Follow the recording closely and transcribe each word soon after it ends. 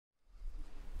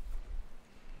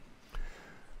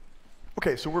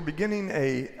Okay, so we're beginning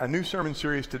a new sermon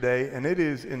series today, and it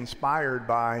is inspired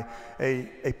by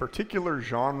a particular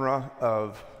genre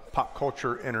of pop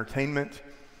culture entertainment.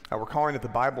 We're calling it The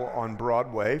Bible on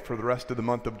Broadway for the rest of the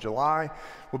month of July.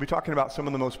 We'll be talking about some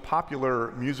of the most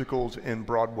popular musicals in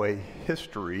Broadway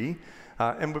history.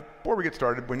 And before we get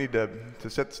started, we need to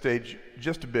set the stage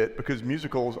just a bit, because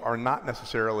musicals are not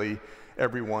necessarily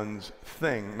everyone's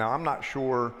thing. Now, I'm not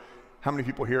sure how many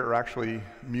people here are actually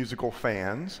musical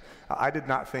fans. I did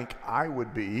not think I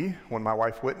would be when my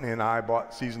wife Whitney and I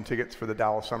bought season tickets for the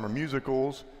Dallas Summer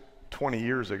Musicals 20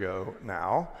 years ago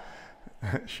now.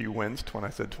 She winced when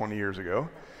I said 20 years ago.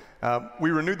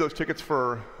 We renewed those tickets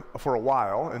for a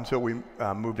while until we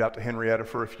moved out to Henrietta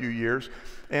for a few years.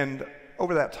 And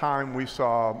over that time, we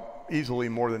saw easily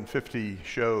more than 50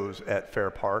 shows at Fair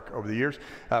Park over the years.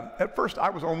 At first, I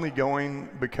was only going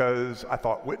because I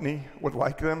thought Whitney would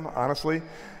like them, honestly.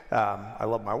 I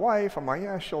love my wife. I'm like,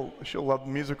 yeah, she'll love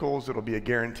musicals. It'll be a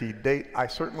guaranteed date. I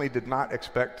certainly did not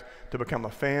expect to become a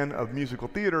fan of musical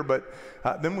theater, but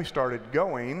then we started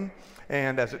going,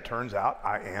 and as it turns out,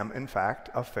 I am, in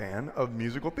fact, a fan of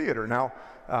musical theater. Now,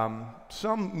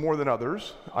 some more than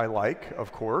others I like,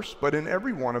 of course, but in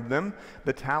every one of them,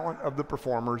 the talent of the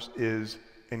performers is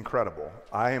incredible.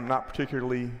 I am not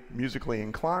particularly musically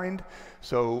inclined,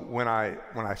 so when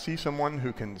I see someone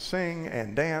who can sing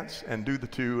and dance and do the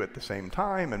two at the same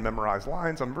time and memorize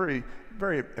lines, I'm very,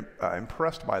 very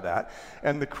impressed by that.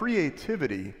 And the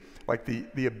creativity, like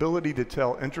the ability to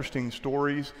tell interesting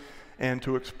stories and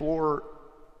to explore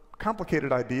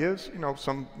complicated ideas. You know,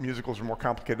 some musicals are more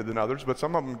complicated than others, but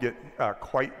some of them get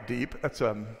quite deep. That's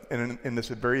in this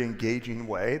very engaging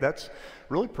way. That's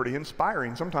really pretty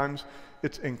inspiring. Sometimes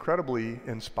it's incredibly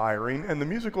inspiring, and the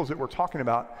musicals that we're talking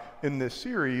about in this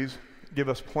series give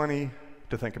us plenty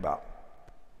to think about.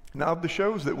 Now, of the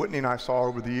shows that Whitney and I saw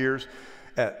over the years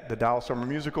at the Dallas Summer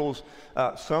Musicals,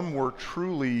 some were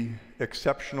truly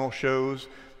exceptional shows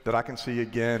that I can see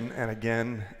again and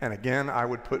again and again. I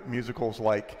would put musicals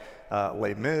like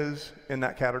Les Mis in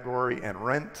that category, and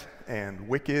Rent, and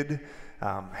Wicked.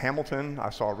 Hamilton,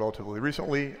 I saw relatively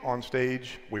recently on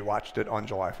stage. We watched it on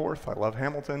July 4th. I love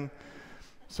Hamilton.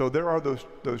 So there are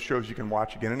those shows you can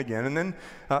watch again and again. And then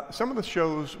some of the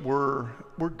shows were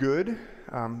good,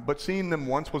 but seeing them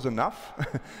once was enough.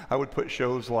 I would put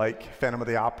shows like Phantom of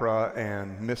the Opera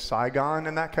and Miss Saigon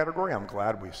in that category. I'm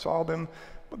glad we saw them,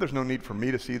 but there's no need for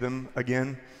me to see them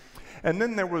again. And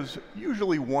then there was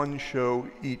usually one show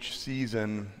each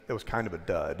season that was kind of a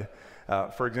dud.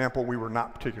 For example, we were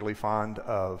not particularly fond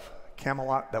of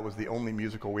Camelot. That was the only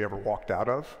musical we ever walked out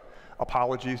of.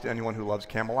 Apologies to anyone who loves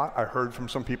Camelot. I heard from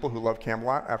some people who love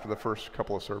Camelot after the first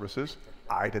couple of services.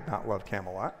 I did not love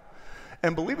Camelot.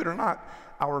 And believe it or not,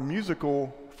 our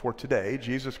musical for today,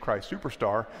 Jesus Christ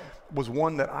Superstar, was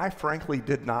one that I frankly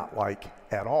did not like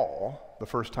at all the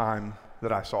first time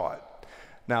that I saw it.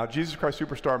 Now, Jesus Christ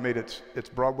Superstar made its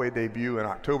Broadway debut in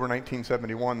October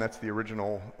 1971. That's the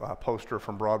original poster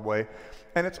from Broadway.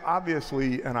 And it's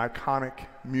obviously an iconic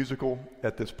musical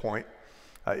at this point.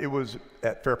 It was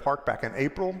at Fair Park back in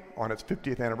April on its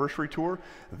 50th anniversary tour.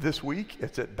 This week,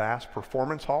 it's at Bass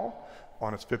Performance Hall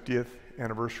on its 50th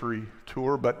anniversary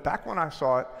tour. But back when I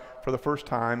saw it for the first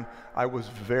time, I was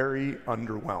very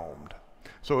underwhelmed.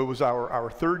 So it was our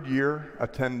third year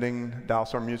attending Dallas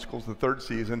Summer Musicals, the third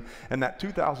season, and that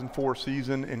 2004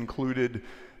 season included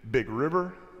Big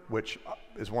River, which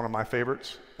is one of my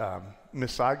favorites,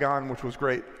 Miss Saigon, which was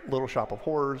great, Little Shop of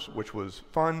Horrors, which was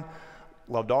fun.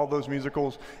 Loved all those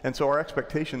musicals, and so our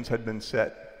expectations had been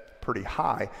set pretty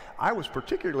high. I was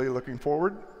particularly looking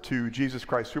forward to Jesus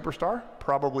Christ Superstar,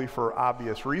 probably for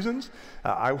obvious reasons.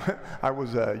 I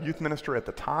was a youth minister at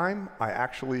the time. I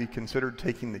actually considered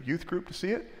taking the youth group to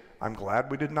see it. I'm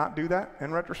glad we did not do that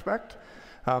in retrospect.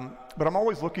 But I'm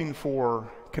always looking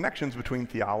for connections between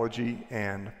theology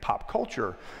and pop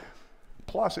culture.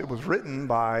 Plus, it was written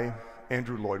by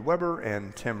Andrew Lloyd Webber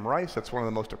and Tim Rice. That's one of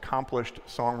the most accomplished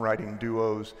songwriting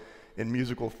duos in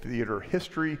musical theater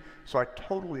history, so I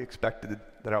totally expected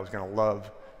that I was going to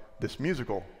love this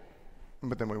musical,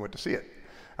 but then we went to see it,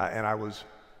 and I was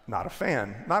not a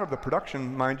fan. Not of the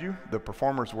production, mind you. The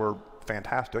performers were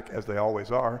fantastic, as they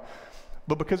always are,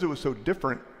 but because it was so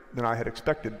different than I had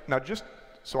expected. Now, just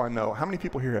so I know, how many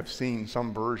people here have seen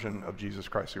some version of Jesus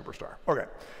Christ Superstar? Okay.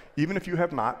 Even if you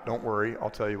have not, don't worry, I'll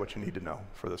tell you what you need to know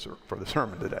for the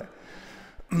sermon today.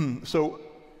 So,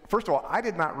 first of all, I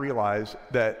did not realize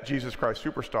that Jesus Christ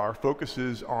Superstar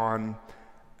focuses on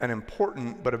an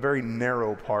important but a very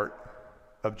narrow part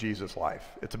of Jesus' life.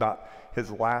 It's about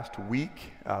his last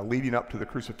week leading up to the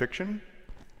crucifixion.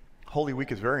 Holy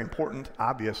Week is very important,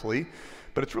 obviously,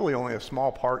 but it's really only a small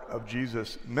part of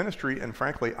Jesus' ministry, and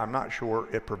frankly, I'm not sure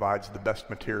it provides the best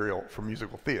material for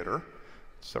musical theater.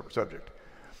 It's a separate subject.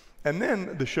 And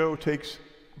then the show takes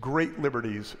great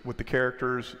liberties with the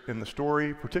characters in the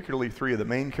story, particularly three of the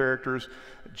main characters,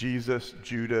 Jesus,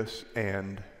 Judas,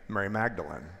 and Mary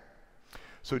Magdalene.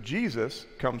 So Jesus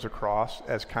comes across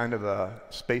as kind of a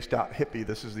spaced out hippie.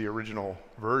 This is the original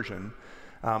version.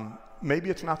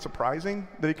 Maybe it's not surprising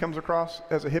that he comes across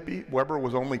as a hippie. Weber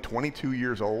was only 22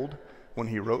 years old when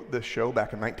he wrote this show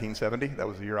back in 1970. That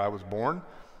was the year I was born.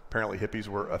 Apparently hippies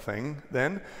were a thing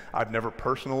then. I've never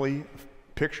personally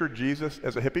pictured Jesus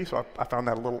as a hippie, so I found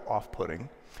that a little off-putting.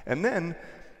 And then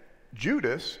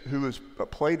Judas, who is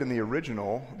played in the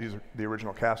original, these are the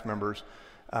original cast members,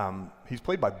 he's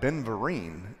played by Ben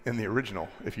Vereen in the original,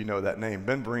 if you know that name.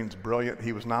 Ben Vereen's brilliant.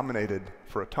 He was nominated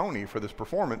for a Tony for this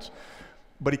performance,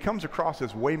 but he comes across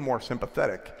as way more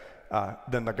sympathetic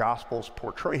than the Gospels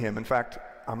portray him. In fact,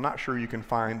 I'm not sure you can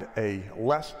find a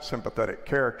less sympathetic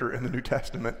character in the New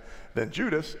Testament than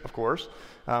Judas, of course,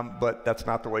 but that's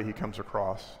not the way he comes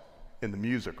across in the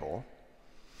musical.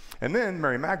 And then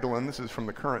Mary Magdalene, this is from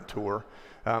the current tour,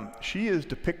 she is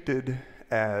depicted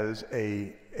as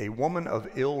a woman of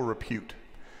ill repute,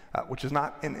 which is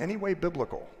not in any way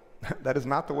biblical. That is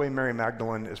not the way Mary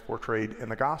Magdalene is portrayed in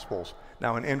the Gospels.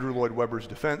 Now, in Andrew Lloyd Webber's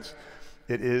defense,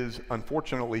 it is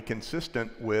unfortunately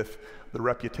consistent with the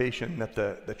reputation that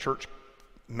the church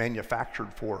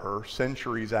manufactured for her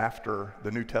centuries after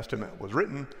the New Testament was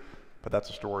written, but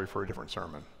that's a story for a different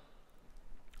sermon.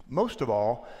 Most of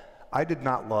all, I did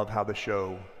not love how the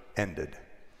show ended.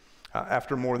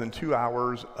 After more than 2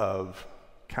 hours of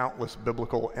countless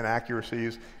biblical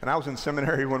inaccuracies, and I was in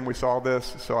seminary when we saw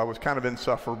this, so I was kind of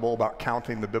insufferable about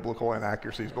counting the biblical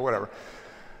inaccuracies, but whatever.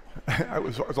 It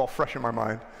was all fresh in my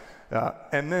mind.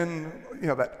 And then,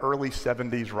 that early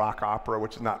 70s rock opera,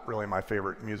 which is not really my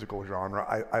favorite musical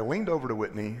genre, I leaned over to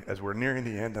Whitney as we're nearing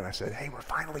the end, and I said, "Hey, we're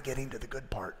finally getting to the good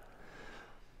part."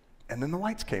 And then the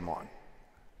lights came on,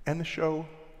 and the show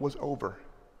was over.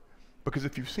 Because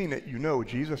if you've seen it, you know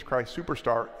Jesus Christ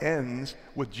Superstar ends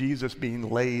with Jesus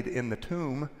being laid in the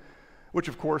tomb, which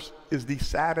of course is the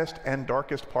saddest and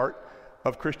darkest part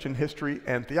of Christian history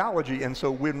and theology. And so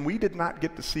when we did not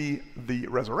get to see the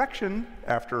resurrection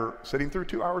after sitting through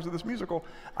 2 hours of this musical,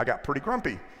 I got pretty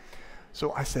grumpy.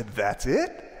 So I said, "That's it?"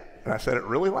 And I said it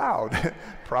really loud,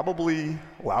 probably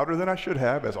louder than I should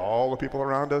have, as all the people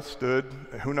around us stood.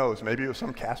 Who knows, maybe it was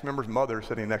some cast member's mother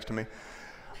sitting next to me.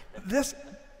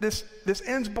 This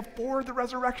ends before the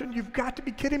resurrection. You've got to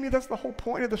be kidding me. That's the whole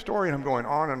point of the story. And I'm going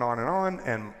on and on and on.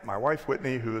 And my wife,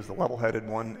 Whitney, who is the level-headed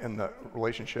one in the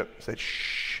relationship, said,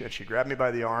 "Shh," and she grabbed me by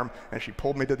the arm and she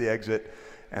pulled me to the exit,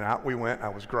 and out we went. I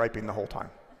was griping the whole time.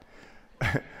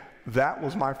 That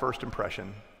was my first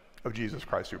impression of Jesus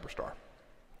Christ Superstar.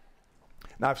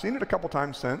 Now, I've seen it a couple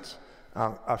times since.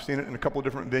 I've seen it in a couple of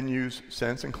different venues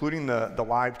since, including the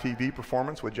live TV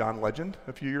performance with John Legend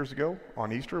a few years ago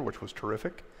on Easter, which was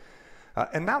terrific.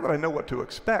 And now that I know what to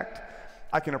expect,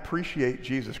 I can appreciate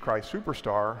Jesus Christ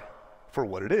Superstar for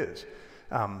what it is.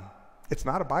 It's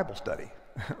not a Bible study,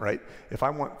 right? If I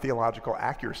want theological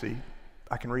accuracy,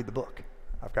 I can read the book.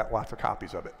 I've got lots of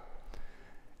copies of it.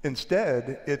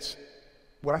 Instead, it's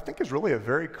what I think is really a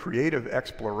very creative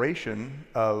exploration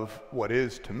of what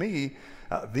is, to me,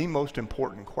 the most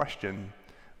important question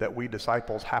that we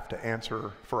disciples have to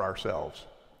answer for ourselves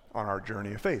on our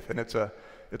journey of faith. And it's a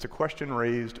question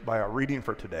raised by our reading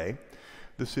for today.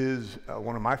 This is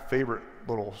one of my favorite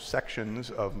little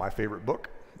sections of my favorite book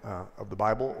of the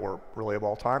Bible, or really of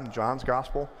all time, John's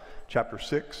Gospel, chapter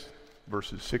 6,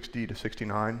 verses 60 to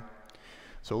 69.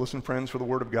 So listen, friends, for the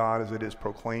word of God as it is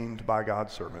proclaimed by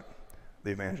God's servant,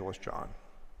 the evangelist John.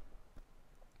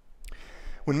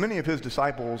 When many of his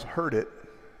disciples heard it,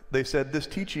 they said, "This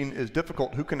teaching is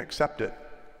difficult. Who can accept it?"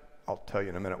 I'll tell you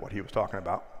in a minute what he was talking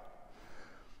about.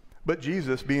 But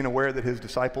Jesus, being aware that his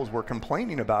disciples were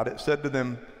complaining about it, said to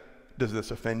them, "Does this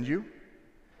offend you?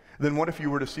 Then what if you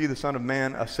were to see the Son of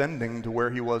Man ascending to where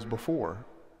he was before?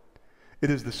 It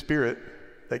is the Spirit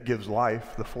that gives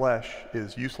life. The flesh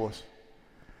is useless.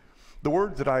 The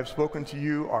words that I have spoken to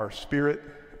you are spirit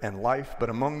and life, but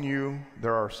among you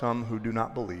there are some who do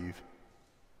not believe."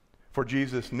 For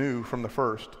Jesus knew from the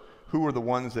first who were the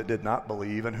ones that did not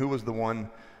believe and who was the one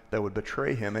that would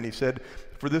betray him. And he said,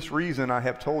 "For this reason I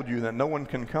have told you that no one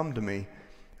can come to me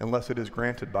unless it is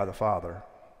granted by the Father."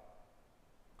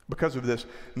 Because of this,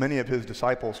 many of his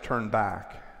disciples turned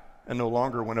back and no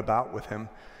longer went about with him.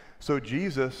 So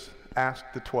Jesus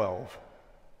asked the 12,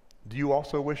 "Do you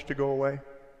also wish to go away?"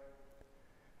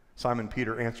 Simon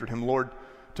Peter answered him, "Lord,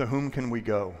 to whom can we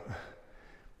go?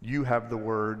 You have the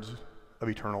words of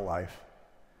eternal life.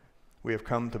 We have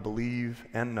come to believe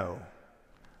and know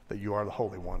that you are the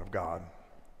Holy One of God.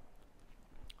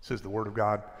 This is the word of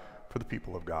God for the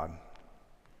people of God.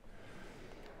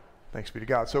 Thanks be to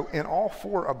God. So in all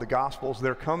four of the Gospels,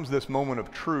 there comes this moment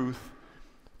of truth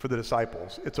for the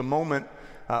disciples. It's a moment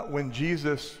when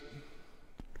Jesus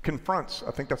confronts,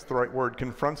 I think that's the right word,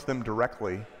 confronts them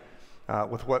directly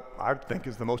with what I think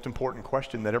is the most important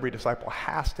question that every disciple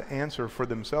has to answer for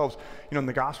themselves. You know, in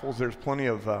the Gospels, there's plenty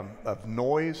of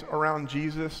noise around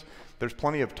Jesus. There's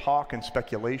plenty of talk and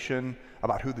speculation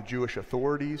about who the Jewish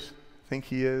authorities think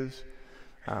he is.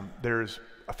 There's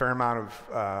a fair amount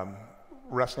of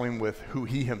wrestling with who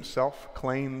he himself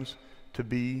claims to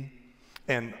be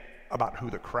and about who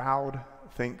the crowd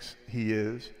thinks he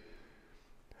is.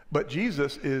 But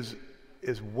Jesus is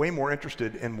way more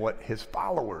interested in what his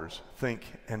followers think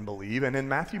and believe. And in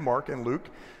Matthew, Mark, and Luke,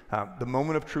 the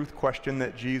moment of truth question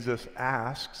that Jesus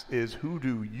asks is, who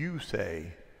do you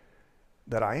say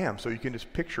that I am? So you can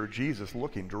just picture Jesus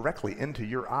looking directly into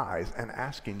your eyes and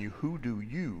asking you, who do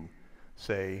you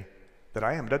say that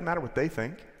I am? Doesn't matter what they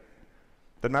think.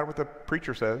 Doesn't matter what the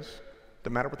preacher says.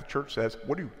 Doesn't matter what the church says.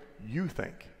 What do you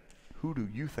think? Who do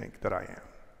you think that I am?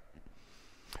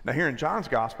 Now here in John's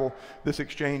gospel, this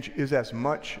exchange is as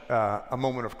much a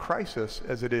moment of crisis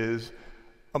as it is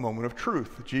a moment of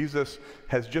truth. Jesus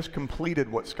has just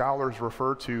completed what scholars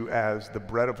refer to as the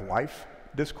bread of life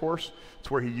discourse.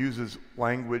 It's where he uses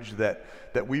language that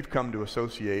we've come to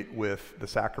associate with the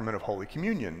sacrament of Holy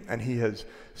Communion. And he has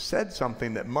said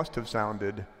something that must have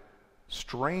sounded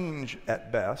strange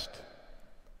at best,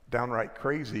 downright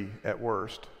crazy at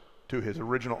worst, to his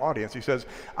original audience. He says,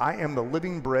 I am the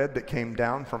living bread that came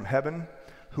down from heaven.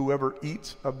 Whoever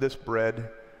eats of this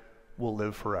bread will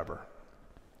live forever.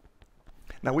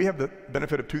 Now, we have the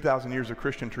benefit of 2,000 years of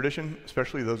Christian tradition,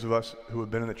 especially those of us who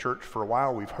have been in the church for a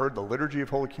while. We've heard the liturgy of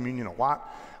Holy Communion a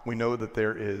lot. We know that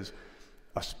there is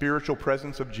a spiritual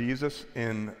presence of Jesus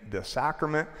in the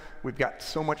sacrament. We've got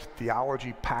so much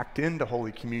theology packed into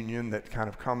Holy Communion that kind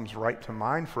of comes right to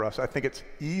mind for us. I think it's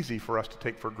easy for us to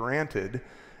take for granted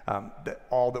that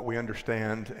all that we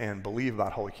understand and believe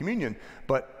about Holy Communion.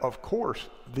 But of course,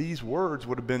 these words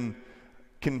would have been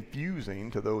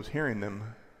confusing to those hearing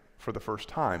them for the first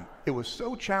time. It was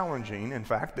so challenging, in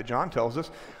fact, that John tells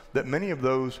us that many of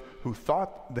those who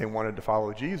thought they wanted to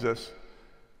follow Jesus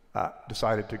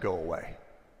decided to go away.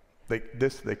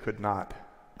 They could not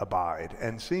abide.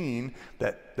 And seeing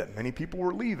that many people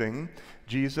were leaving,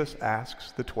 Jesus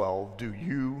asks the 12, do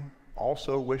you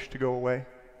also wish to go away?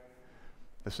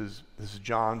 This is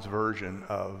John's version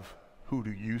of, who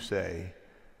do you say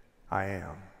I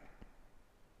am?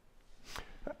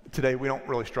 Today we don't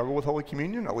really struggle with Holy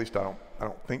Communion. At least I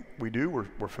don't think we do.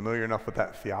 We're familiar enough with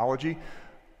that theology.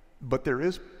 But there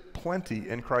is plenty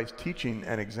in Christ's teaching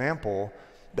and example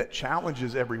that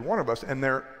challenges every one of us. And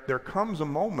there comes a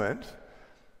moment,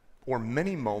 or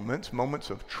many moments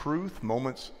of truth,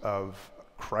 moments of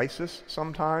crisis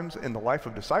sometimes in the life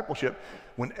of discipleship,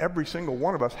 when every single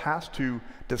one of us has to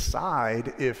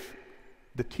decide if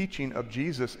the teaching of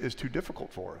Jesus is too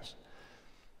difficult for us,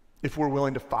 if we're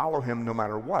willing to follow him no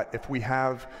matter what, if we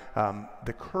have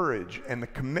the courage and the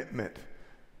commitment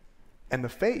and the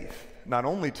faith, not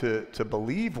only to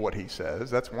believe what he says,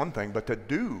 that's one thing, but to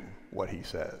do what he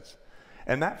says.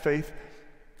 And that faith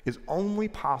is only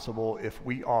possible if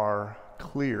we are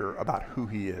clear about who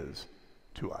he is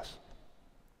to us.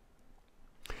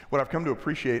 What I've come to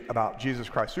appreciate about Jesus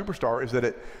Christ Superstar is that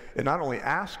it not only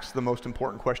asks the most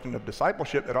important question of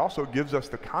discipleship, it also gives us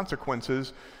the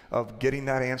consequences of getting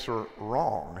that answer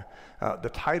wrong. The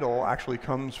title actually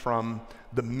comes from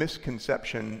the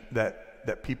misconception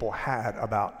that people had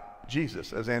about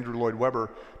Jesus. As Andrew Lloyd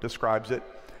Webber describes it,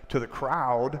 to the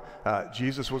crowd,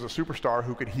 Jesus was a superstar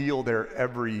who could heal their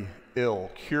every ill,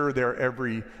 cure their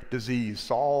every disease,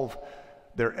 solve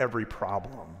their every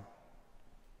problem.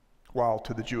 While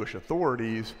to the Jewish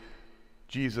authorities,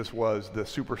 Jesus was the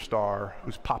superstar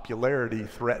whose popularity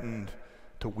threatened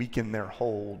to weaken their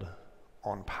hold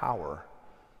on power.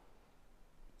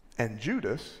 And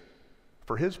Judas,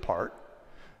 for his part,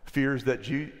 fears that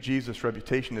Jesus'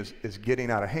 reputation is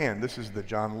getting out of hand. This is the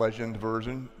John Legend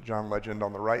version. John Legend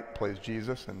on the right plays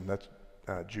Jesus, and that's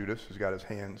Judas, who's got his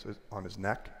hands on his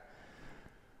neck.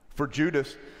 For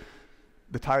Judas,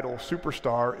 the title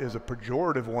superstar is a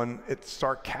pejorative one. It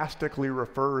sarcastically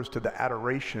refers to the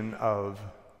adoration of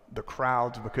the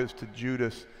crowds, because to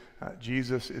Judas,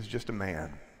 Jesus is just a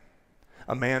man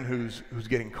who's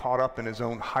getting caught up in his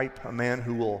own hype, a man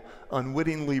who will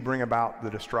unwittingly bring about the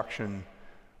destruction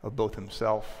of both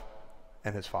himself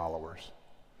and his followers.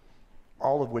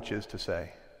 All of which is to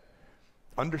say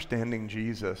understanding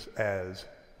Jesus as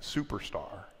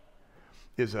superstar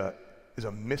is a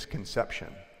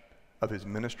misconception of his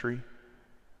ministry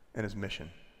and his mission.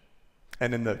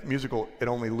 And in the musical, it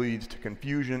only leads to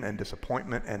confusion and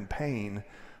disappointment and pain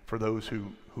for those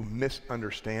who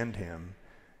misunderstand him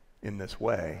in this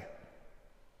way.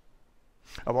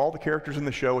 Of all the characters in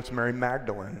the show, it's Mary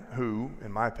Magdalene who,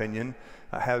 in my opinion,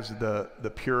 has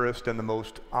the purest and the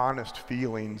most honest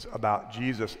feelings about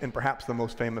Jesus in perhaps the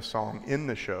most famous song in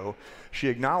the show. She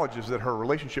acknowledges that her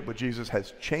relationship with Jesus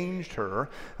has changed her,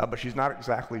 but she's not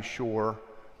exactly sure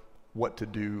what to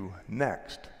do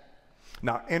next.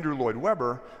 Now, Andrew Lloyd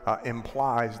Webber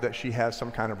implies that she has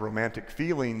some kind of romantic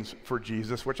feelings for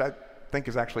Jesus, which I think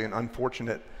is actually an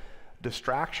unfortunate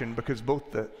distraction, because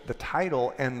both the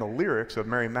title and the lyrics of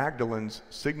Mary Magdalene's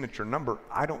signature number,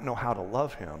 "I Don't Know How to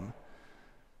Love Him,"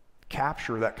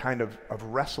 capture that kind of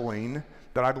wrestling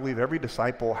that I believe every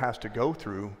disciple has to go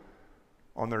through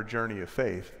on their journey of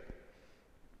faith.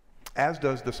 As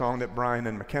does the song that Brian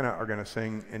and McKenna are going to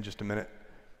sing in just a minute,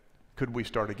 "Could We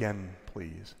Start Again,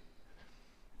 Please?"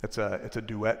 It's a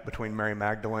duet between Mary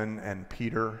Magdalene and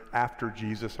Peter after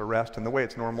Jesus' arrest, and the way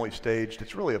it's normally staged,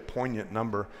 it's really a poignant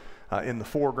number. In the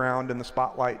foreground, in the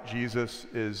spotlight, Jesus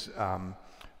is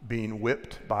being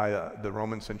whipped by the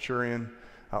Roman centurion,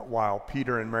 while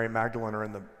Peter and Mary Magdalene are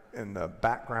in the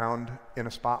background in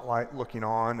a spotlight looking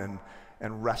on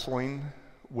and wrestling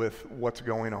with what's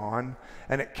going on.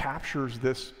 And it captures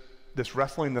this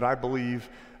wrestling that I believe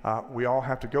we all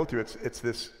have to go through. It's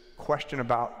this question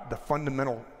about the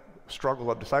fundamental struggle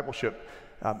of discipleship,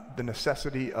 the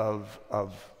necessity of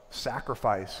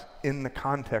sacrifice in the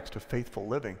context of faithful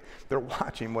living. They're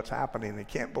watching what's happening. They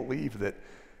can't believe that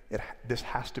this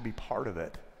has to be part of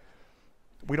it.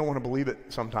 We don't want to believe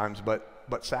it sometimes,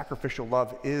 but sacrificial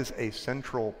love is a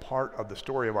central part of the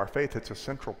story of our faith. It's a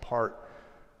central part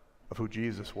of who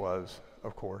Jesus was,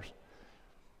 of course.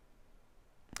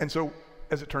 And so,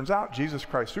 as it turns out, Jesus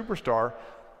Christ Superstar,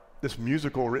 this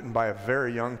musical written by a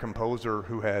very young composer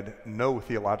who had no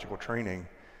theological training,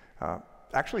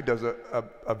 actually does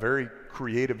a very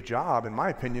creative job, in my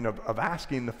opinion, of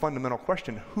asking the fundamental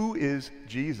question: who is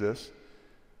Jesus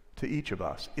to each of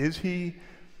us? Is he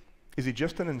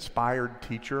just an inspired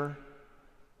teacher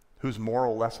whose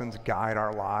moral lessons guide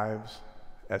our lives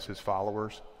as his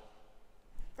followers?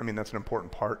 I mean, that's an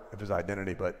important part of his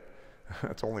identity, but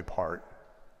that's only part.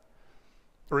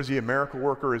 Or is he a miracle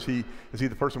worker? Is he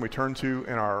the person we turn to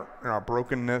in our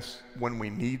brokenness when we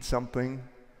need something?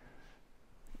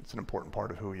 It's an important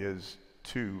part of who he is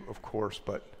too, of course,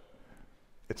 but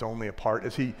it's only a part.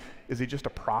 Is he just a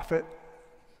prophet,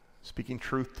 speaking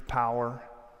truth to power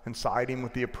and siding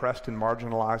with the oppressed and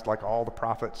marginalized like all the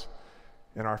prophets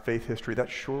in our faith history?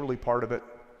 That's surely part of it,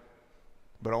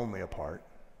 but only a part.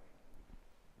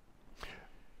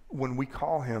 When we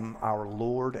call him our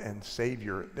Lord and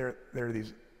Savior, there are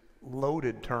these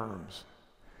loaded terms,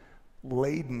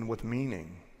 laden with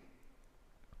meaning.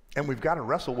 And we've got to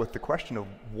wrestle with the question of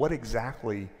what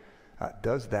exactly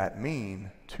does that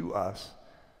mean to us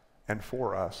and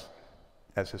for us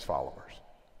as his followers.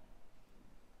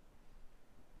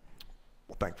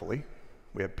 Well, thankfully,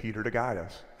 we have Peter to guide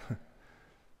us.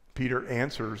 Peter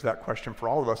answers that question for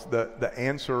all of us, the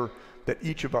answer that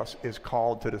each of us is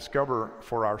called to discover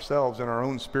for ourselves in our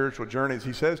own spiritual journeys.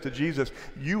 He says to Jesus,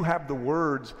 "You have the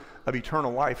words of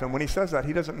eternal life." And when he says that,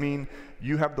 he doesn't mean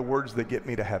you have the words that get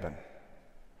me to heaven.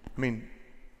 I mean,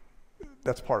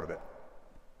 that's part of it,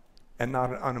 and not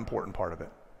an unimportant part of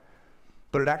it.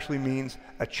 But it actually means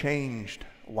a changed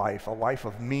life, a life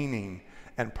of meaning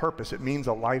and purpose. It means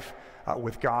a life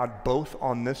with God both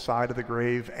on this side of the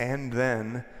grave and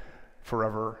then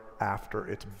forever after.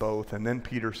 It's both. And then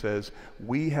Peter says,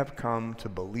 "We have come to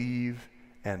believe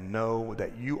and know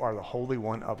that you are the Holy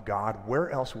One of God."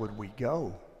 Where else would we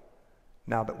go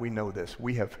now that we know this?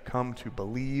 We have come to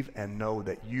believe and know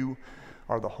that you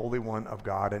are the Holy One of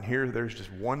God. And here there's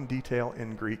just one detail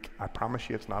in Greek. I promise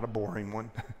you it's not a boring one.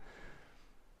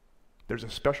 There's a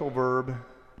special verb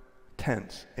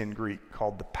tense in Greek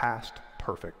called the past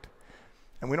perfect.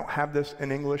 And we don't have this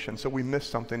in English, and so we miss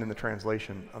something in the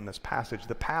translation on this passage.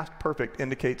 The past perfect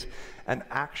indicates an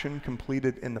action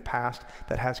completed in the past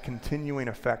that has continuing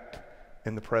effect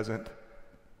in the present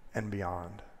and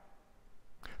beyond.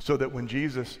 So that when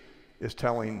Jesus is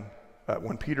telling,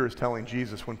 when Peter is telling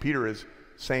Jesus, when Peter is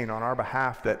saying on our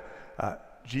behalf that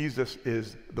Jesus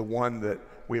is the one that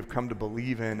we have come to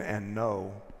believe in and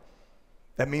know,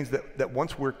 that means that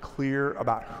once we're clear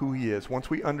about who he is,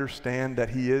 once we understand that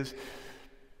he is,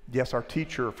 yes, our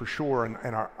teacher for sure,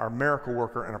 and our miracle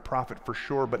worker and a prophet for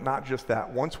sure, but not just that.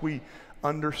 Once we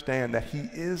understand that he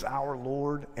is our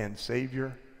Lord and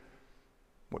Savior,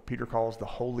 what Peter calls the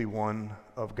Holy One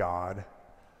of God,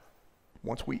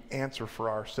 once we answer for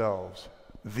ourselves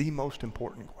the most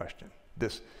important question,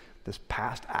 this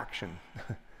past action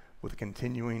with a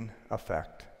continuing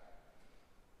effect,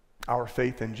 our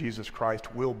faith in Jesus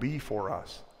Christ will be for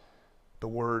us the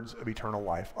words of eternal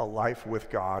life, a life with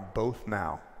God both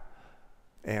now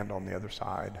and on the other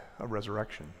side, a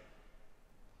resurrection.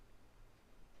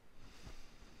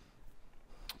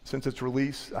 Since its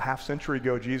release a half century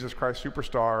ago, Jesus Christ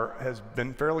Superstar has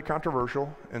been fairly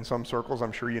controversial in some circles.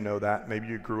 I'm sure you know that. Maybe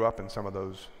you grew up in some of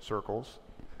those circles,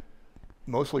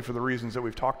 mostly for the reasons that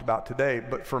we've talked about today.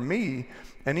 But for me,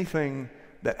 anything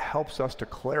that helps us to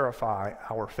clarify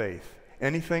our faith,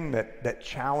 anything that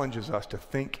challenges us to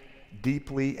think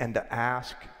deeply and to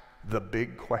ask the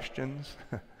big questions,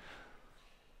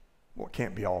 well, it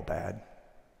can't be all bad.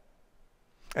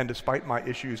 And despite my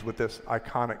issues with this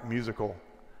iconic musical,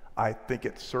 I think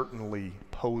it certainly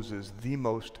poses the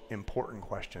most important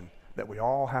question that we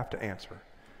all have to answer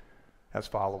as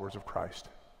followers of Christ.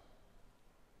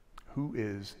 Who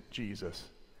is Jesus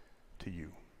to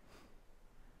you?